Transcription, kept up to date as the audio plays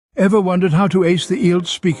Ever wondered how to ace the IELTS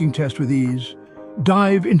speaking test with ease?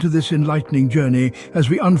 Dive into this enlightening journey as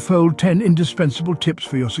we unfold 10 indispensable tips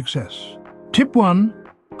for your success. Tip 1.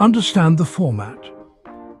 Understand the format.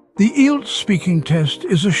 The IELTS speaking test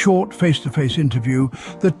is a short face-to-face interview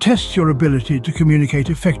that tests your ability to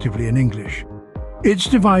communicate effectively in English. It's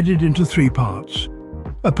divided into 3 parts: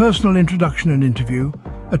 a personal introduction and interview,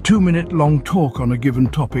 a 2-minute long talk on a given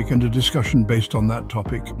topic and a discussion based on that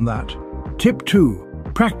topic. Tip 2.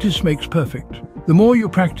 Practice makes perfect. The more you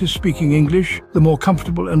practice speaking English, the more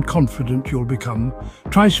comfortable and confident you'll become.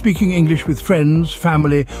 Try speaking English with friends,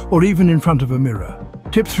 family, or even in front of a mirror.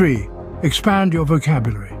 Tip 3. Expand your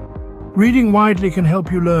vocabulary. Reading widely can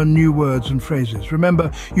help you learn new words and phrases.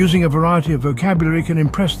 Remember, using a variety of vocabulary can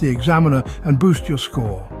impress the examiner and boost your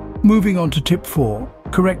score. Moving on to tip 4.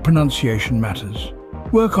 Correct pronunciation matters.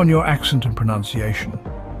 Work on your accent and pronunciation.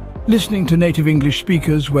 Listening to native English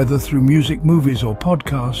speakers, whether through music, movies, or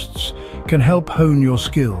podcasts, can help hone your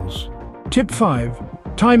skills. Tip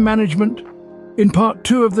 5. Time management. In part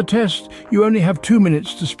 2 of the test, you only have 2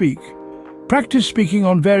 minutes to speak. Practice speaking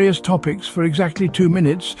on various topics for exactly 2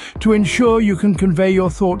 minutes to ensure you can convey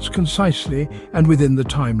your thoughts concisely and within the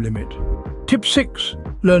time limit. Tip 6.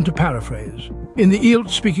 Learn to paraphrase. In the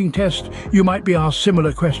IELTS speaking test, you might be asked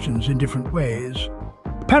similar questions in different ways.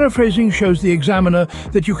 Paraphrasing shows the examiner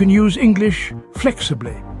that you can use English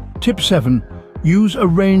flexibly. Tip 7. Use a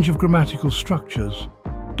range of grammatical structures.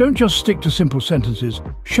 Don't just stick to simple sentences.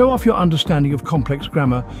 Show off your understanding of complex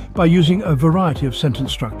grammar by using a variety of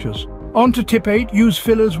sentence structures. On to tip 8. Use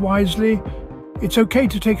fillers wisely. It's okay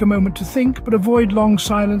to take a moment to think, but avoid long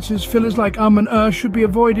silences. Fillers like and should be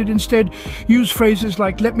avoided. Instead, use phrases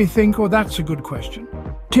like "let me think" or "that's a good question."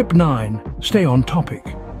 Tip 9. Stay on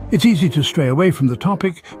topic. It's easy to stray away from the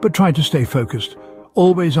topic, but try to stay focused.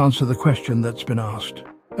 Always answer the question that's been asked.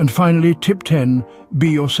 And finally, tip 10, be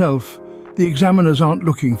yourself. The examiners aren't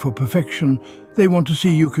looking for perfection. They want to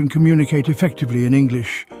see you can communicate effectively in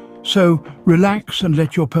English. So relax and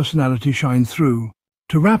let your personality shine through.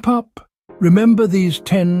 To wrap up, remember these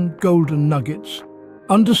 10 golden nuggets.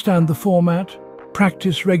 Understand the format.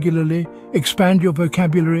 Practice regularly, expand your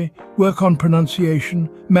vocabulary, work on pronunciation,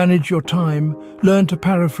 manage your time, learn to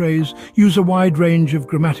paraphrase, use a wide range of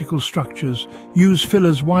grammatical structures, use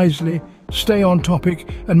fillers wisely, stay on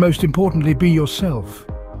topic, and most importantly, be yourself.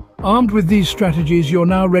 Armed with these strategies, you're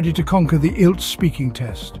now ready to conquer the IELTS speaking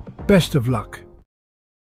test. Best of luck.